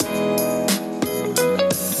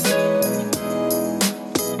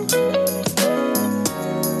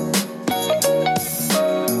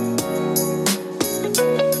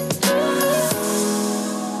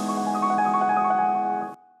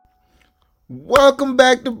Welcome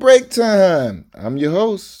back to Break Time. I'm your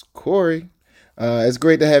host, Corey. It's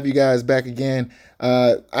great to have you guys back again.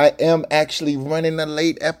 I am actually running a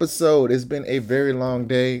late episode. It's been a very long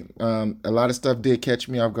day. A lot of stuff did catch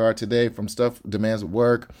me off guard today from stuff demands of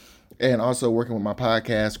work and also working with my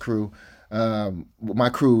podcast crew. My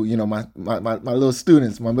crew, my little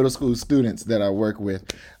students, my middle school students that I work with.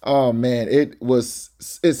 Oh man,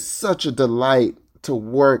 it's such a delight to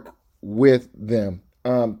work with them.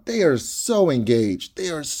 They are so engaged. They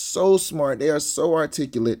are so smart. They are so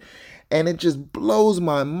articulate. And it just blows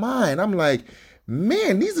my mind. I'm like,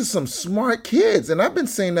 man, these are some smart kids. And I've been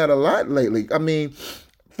saying that a lot lately. I mean,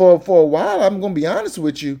 for a while, I'm going to be honest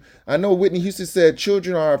with you. I know Whitney Houston said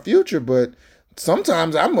children are our future, but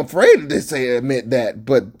sometimes I'm afraid to say admit that.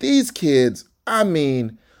 But these kids, I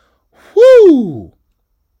mean, whoo,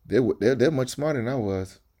 they're much smarter than I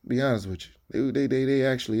was. Be honest with you. They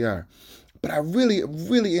actually are. But I really,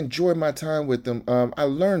 really enjoy my time with them. I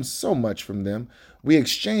learned so much from them. We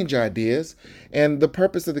exchange ideas. And the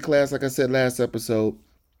purpose of the class, like I said last episode,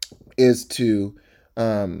 is to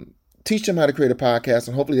teach them how to create a podcast,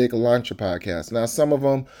 and hopefully they can launch a podcast. Now, some of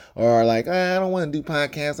them are like, I don't want to do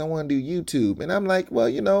podcasts. I want to do YouTube. And I'm like, well,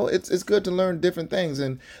 it's good to learn different things.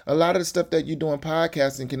 And a lot of the stuff that you do in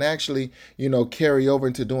podcasting can actually, carry over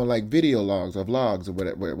into doing like video logs or vlogs or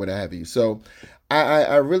what have you. So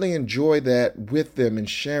I really enjoy that with them and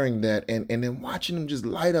sharing that and then watching them just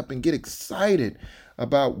light up and get excited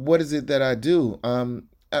about what is it that I do. I'm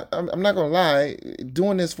not going to lie,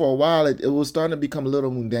 doing this for a while, it was starting to become a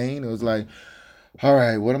little mundane. It was like, all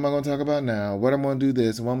right, what am I going to talk about now? What am I going to do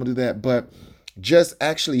this? What am I going to do that? But just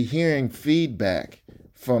actually hearing feedback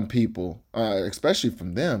from people, especially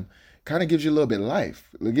from them, kind of gives you a little bit of life.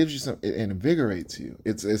 It gives you some, it invigorates you.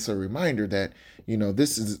 It's a reminder that,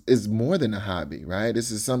 this is more than a hobby, right?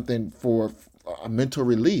 This is something for a mental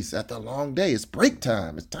release after a long day. It's break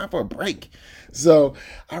time. It's time for a break. So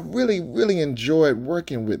I really, really enjoyed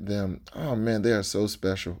working with them. Oh man, they are so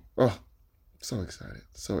special. Oh, so excited.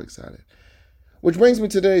 So excited. Which brings me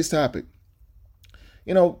to today's topic.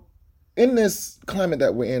 In this climate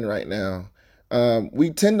that we're in right now, we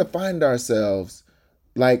tend to find ourselves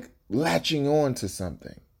like latching on to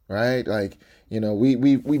something, right? Like,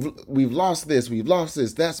 we've lost this,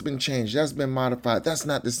 that's been changed, that's been modified, that's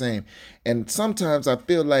not the same. And sometimes I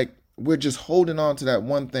feel like we're just holding on to that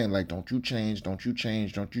one thing, like, don't you change, don't you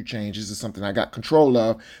change, don't you change. This is something I got control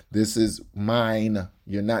of. This is mine.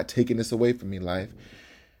 You're not taking this away from me, life.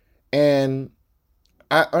 And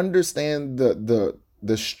I understand the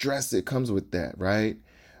stress that comes with that, right?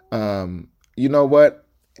 You know what?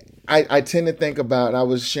 I tend to think about, I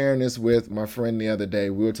was sharing this with my friend the other day.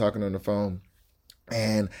 We were talking on the phone.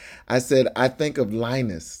 And I said, I think of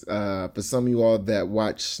Linus. For some of you all that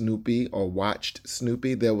watch Snoopy or watched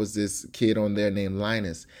Snoopy, there was this kid on there named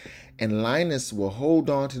Linus. And Linus will hold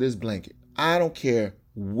on to this blanket. I don't care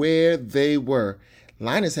where they were.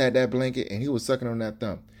 Linus had that blanket and he was sucking on that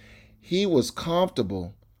thumb. He was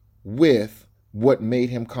comfortable with what made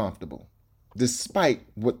him comfortable, despite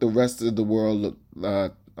what the rest of the world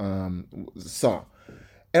saw.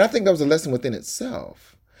 And I think that was a lesson within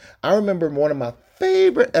itself. I remember one of my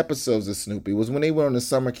favorite episodes of Snoopy was when they went on the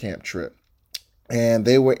summer camp trip. And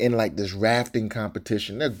they were in like this rafting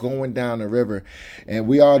competition. They're going down the river. And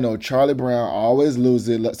we all know Charlie Brown always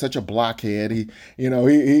loses, such a blockhead.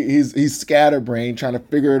 He's scatterbrained trying to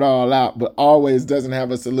figure it all out, but always doesn't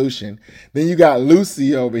have a solution. Then you got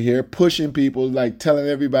Lucy over here pushing people, like telling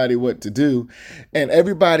everybody what to do. And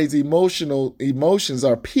everybody's emotions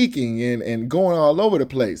are peaking and going all over the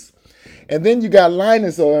place. And then you got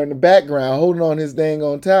Linus over in the background holding on his dang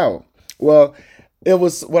on towel. Well, it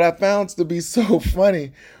was what I found to be so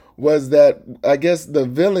funny was that I guess the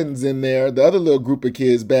villains in there, the other little group of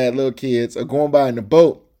kids, bad little kids, are going by in the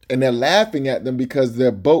boat and they're laughing at them because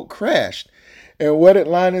their boat crashed. And what did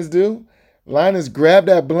Linus do? Linus grabbed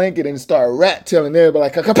that blanket and started rat-tailing everybody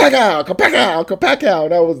like, kapakow, kapakow, kapakow.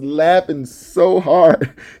 And I was laughing so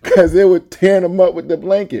hard because they were tearing them up with the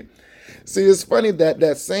blanket. See, it's funny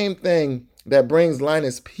that same thing that brings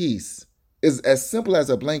Linus peace is as simple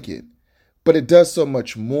as a blanket. But it does so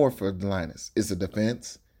much more for Linus. It's a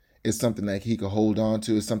defense. It's something that he can hold on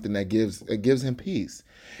to. It's something that gives him peace.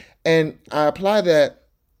 And I apply that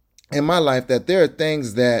in my life, that there are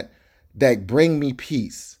things that bring me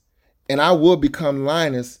peace. And I will become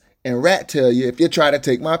Linus and rat tail you if you try to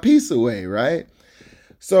take my peace away, right?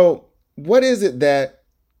 So what is it that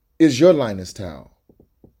is your Linus towel?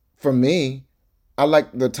 For me, I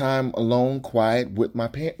like the time alone, quiet with my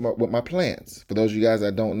plants. For those of you guys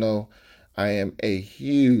that don't know, I am a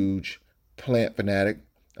huge plant fanatic,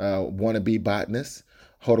 wannabe botanist.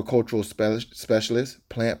 horticultural specialist,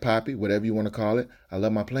 plant poppy, whatever you want to call it. I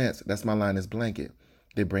love my plants. That's my Linus blanket.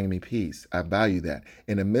 They bring me peace. I value that.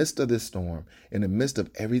 In the midst of this storm, in the midst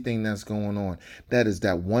of everything that's going on, that is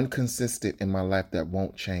that one consistent in my life that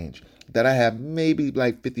won't change, that I have maybe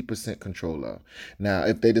like 50% control of. Now,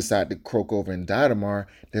 if they decide to croak over and die tomorrow,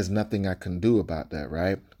 there's nothing I can do about that,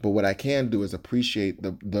 right? But what I can do is appreciate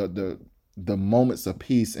the moments of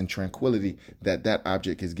peace and tranquility that that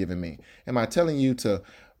object has given me. Am I telling you to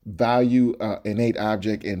value innate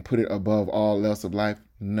object and put it above all else of life?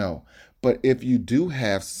 No. But if you do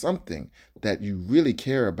have something that you really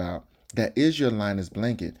care about that is your Linus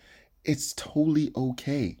blanket, it's totally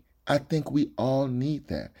okay. I think we all need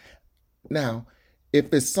that. Now,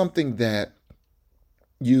 if it's something that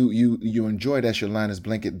you enjoy, that's your Linus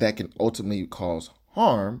blanket, that can ultimately cause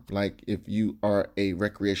harm, like if you are a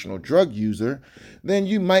recreational drug user, then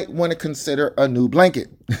you might want to consider a new blanket.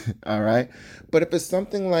 All right. But if it's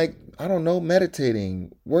something like, I don't know,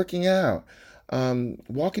 meditating, working out,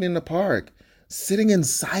 walking in the park, sitting in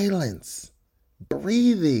silence,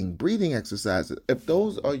 breathing exercises, if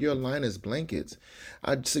those are your Linus blankets,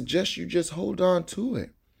 I'd suggest you just hold on to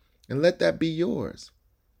it and let that be yours.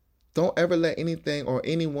 Don't ever let anything or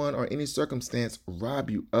anyone or any circumstance rob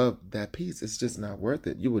you of that peace. It's just not worth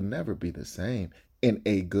it. You will never be the same in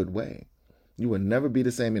a good way. You will never be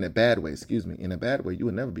the same in a bad way. Excuse me. In a bad way, you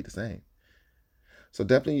will never be the same. So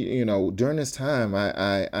definitely, during this time,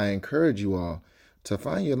 I encourage you all to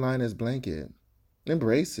find your Linus blanket,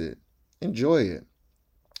 embrace it, enjoy it,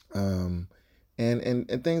 and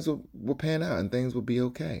things will pan out and things will be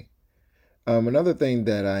okay. Another thing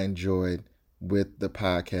that I enjoyed with the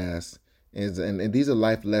podcast is, and these are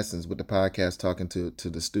life lessons with the podcast, talking to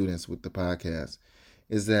the students with the podcast,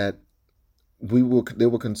 is that they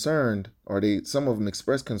were concerned, or some of them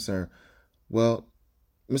expressed concern. Well,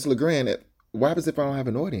 Mr. LeGrand, what happens if I don't have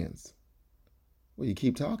an audience? Well, you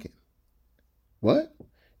keep talking. What?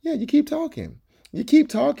 Yeah, you keep talking. You keep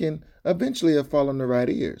talking, eventually it'll fall on the right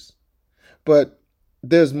ears. But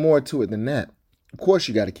there's more to it than that. Of course,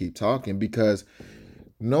 you got to keep talking, because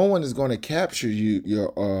no one is going to capture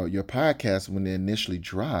your podcast when it initially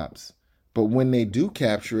drops. But when they do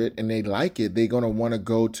capture it and they like it, they're going to want to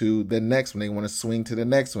go to the next one. They want to swing to the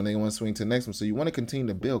next one. They want to swing to the next one. So you want to continue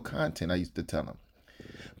to build content, I used to tell them.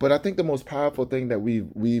 But I think the most powerful thing that we,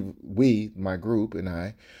 my group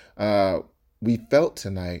and we felt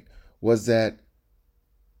tonight was that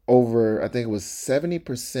over, I think it was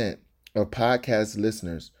 70% of podcast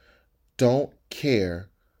listeners don't care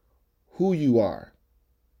who you are.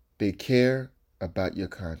 They care about your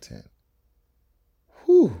content.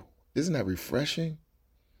 Whew, isn't that refreshing?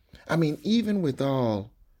 I mean, even with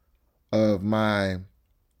all of my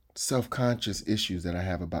self-conscious issues that I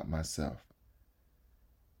have about myself,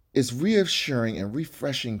 it's reassuring and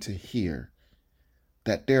refreshing to hear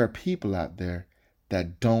that there are people out there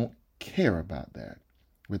that don't care about that.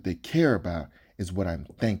 What they care about is what I'm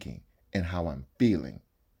thinking and how I'm feeling.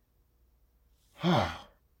 Ah,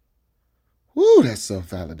 whoo, that's so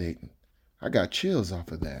validating. I got chills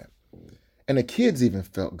off of that. And the kids even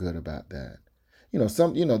felt good about that.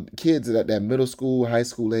 Some kids at that middle school, high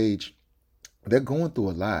school age, they're going through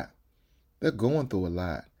a lot. They're going through a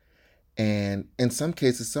lot. And in some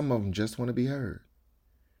cases, some of them just want to be heard.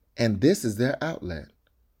 And this is their outlet.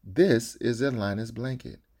 This is their Linus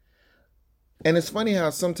blanket. And it's funny how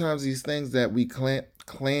sometimes these things that we cling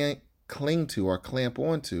to or clamp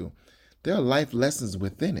onto, there are life lessons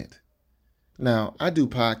within it. Now, I do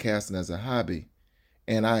podcasting as a hobby,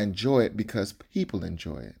 and I enjoy it because people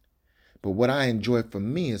enjoy it. But what I enjoy for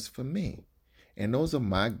me is for me. And those are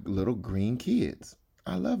my little green kids.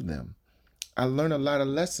 I love them. I learn a lot of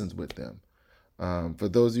lessons with them. For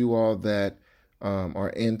those of you all that are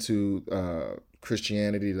into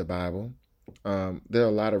Christianity, the Bible, there are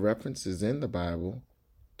a lot of references in the Bible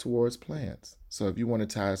towards plants. So if you want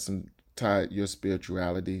to tie your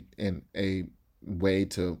spirituality in a way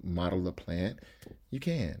to model a plant, you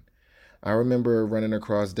can. I remember running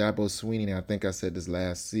across Dabo Swinney, and I think I said this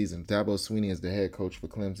last season. Dabo Swinney is the head coach for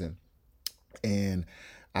Clemson. And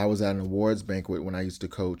I was at an awards banquet when I used to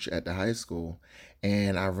coach at the high school,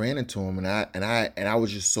 and I ran into him, and I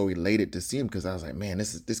was just so elated to see him, because I was like, man,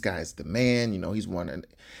 this guy is the man.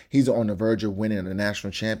 He's on the verge of winning a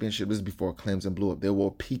national championship. This is before Clemson blew up. They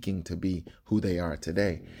were peaking to be who they are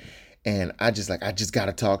today. And I just got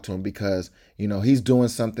to talk to him, because, he's doing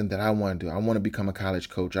something that I want to do. I want to become a college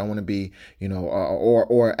coach. I want to be,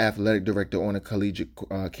 or athletic director on a collegiate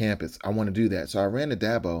campus. I want to do that. So I ran to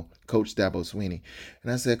Coach Dabo Swinney,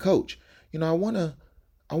 and I said, Coach, I want to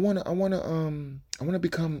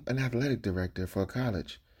become an athletic director for a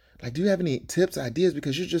college. Like, do you have any tips, ideas?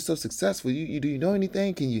 Because you're just so successful. Do you know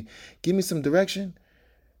anything? Can you give me some direction?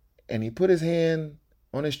 And he put his hand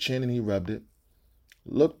on his chin and he rubbed it,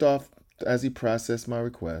 looked off as he processed my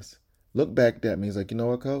request, looked back at me. He's like, you know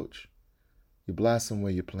what, coach? You blossom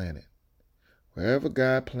where you plant it. Wherever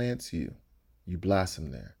God plants you, you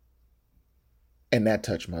blossom there. And that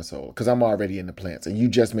touched my soul because I'm already into plants. And you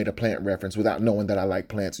just made a plant reference without knowing that I like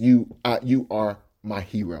plants. You are my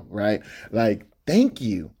hero, right? Like, thank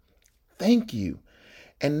you. Thank you.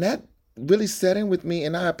 And that really set in with me.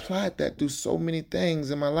 And I applied that through so many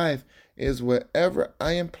things in my life is wherever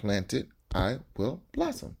I am planted, I will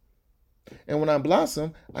blossom. And when I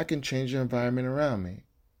blossom, I can change the environment around me.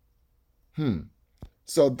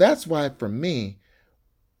 So that's why for me,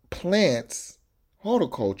 plants,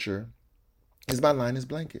 horticulture, is my Linus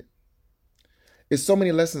blanket. It's so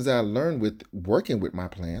many lessons that I learned with working with my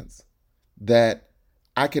plants that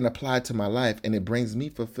I can apply to my life and it brings me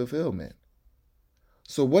for fulfillment.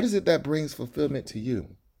 So what is it that brings fulfillment to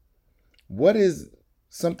you? What is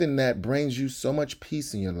something that brings you so much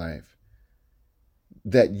peace in your life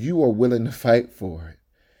that you are willing to fight for it?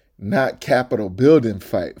 Not capital building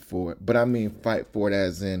fight for it, but I mean fight for it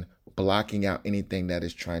as in blocking out anything that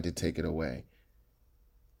is trying to take it away.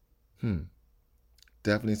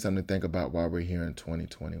 Definitely something to think about while we're here in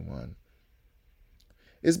 2021.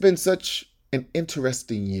 It's been such an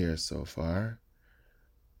interesting year so far.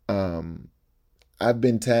 I've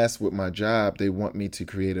been tasked with my job. They want me to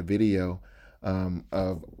create a video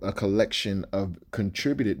of a collection of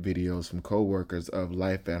contributed videos from coworkers of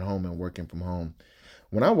life at home and working from home.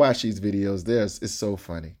 When I watch these videos, it's so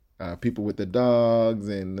funny. People with the dogs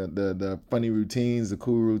and the funny routines, the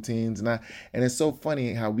cool routines. And it's so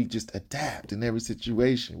funny how we just adapt in every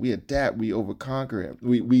situation. We adapt, we overconquer it.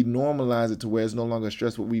 We normalize it to where it's no longer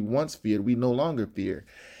stress. What we once feared, we no longer fear.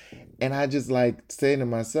 And I just like saying to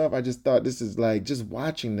myself, I just thought this is like just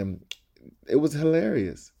watching them. It was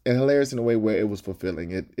hilarious. And hilarious in a way where it was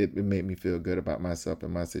fulfilling. It made me feel good about myself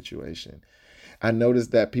and my situation. I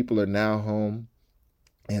noticed that people are now home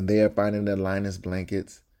and they are finding their Linus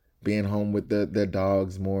blankets, being home with their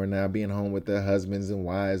dogs more now, being home with their husbands and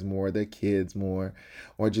wives more, their kids more,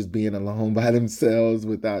 or just being alone by themselves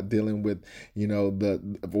without dealing with,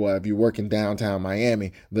 if you're working downtown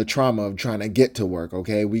Miami, the trauma of trying to get to work,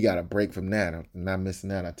 okay? We got a break from that. I'm not missing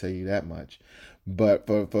that, I'll tell you that much. But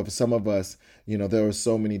for some of us, there are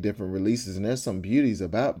so many different releases, and there's some beauties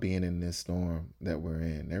about being in this storm that we're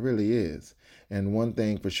in. There really is. And one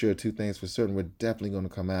thing for sure, two things for certain, we're definitely going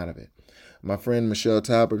to come out of it. My friend Michelle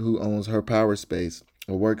Talbert, who owns her Power Space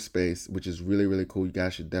or Workspace, which is really, really cool. You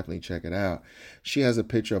guys should definitely check it out. She has a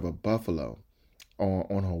picture of a buffalo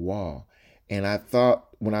on her wall. And I thought,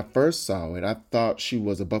 when I first saw it, I thought she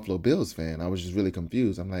was a Buffalo Bills fan. I was just really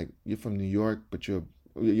confused. I'm like, you're from New York, but you're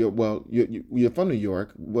from New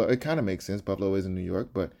York. Well, it kind of makes sense. Buffalo is in New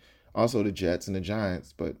York, but also the Jets and the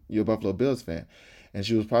Giants. But you're a Buffalo Bills fan. And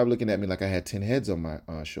she was probably looking at me like I had 10 heads on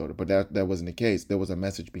my shoulder. But that wasn't the case. There was a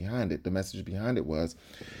message behind it. The message behind it was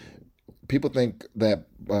people think that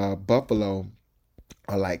buffalo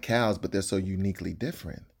are like cows, but they're so uniquely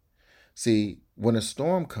different. See, when a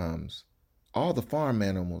storm comes, all the farm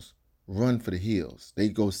animals run for the hills. They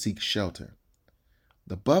go seek shelter.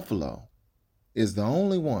 The buffalo is the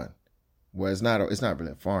only one where it's not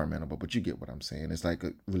really a farm animal, but you get what I'm saying. It's like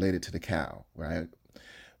related to the cow, right?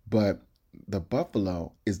 But the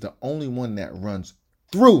buffalo is the only one that runs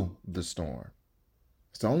through the storm.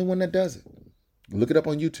 It's the only one that does it. Look it up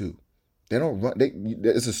on YouTube. They don't run.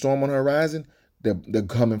 It's a storm on the horizon. They're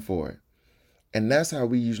coming for it. And that's how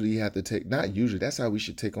we usually have to take, not usually, that's how we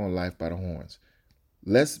should take on life by the horns.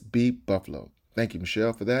 Let's be buffalo. Thank you,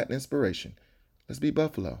 Michelle, for that inspiration. Let's be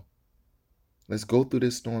buffalo. Let's go through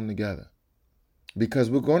this storm together. Because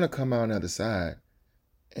we're going to come out on the other side.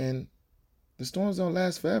 And the storms don't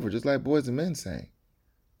last forever, just like Boys and Men saying.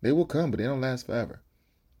 They will come, but they don't last forever.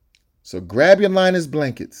 So grab your Linus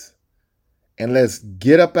blankets and let's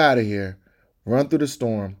get up out of here, run through the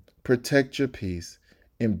storm, protect your peace,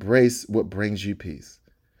 embrace what brings you peace.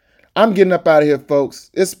 I'm getting up out of here,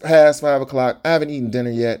 folks. It's past 5 o'clock. I haven't eaten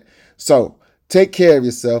dinner yet. So take care of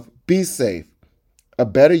yourself. Be safe. A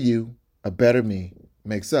better you, a better me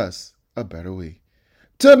makes us a better we.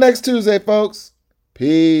 Till next Tuesday, folks.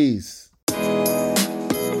 Peace.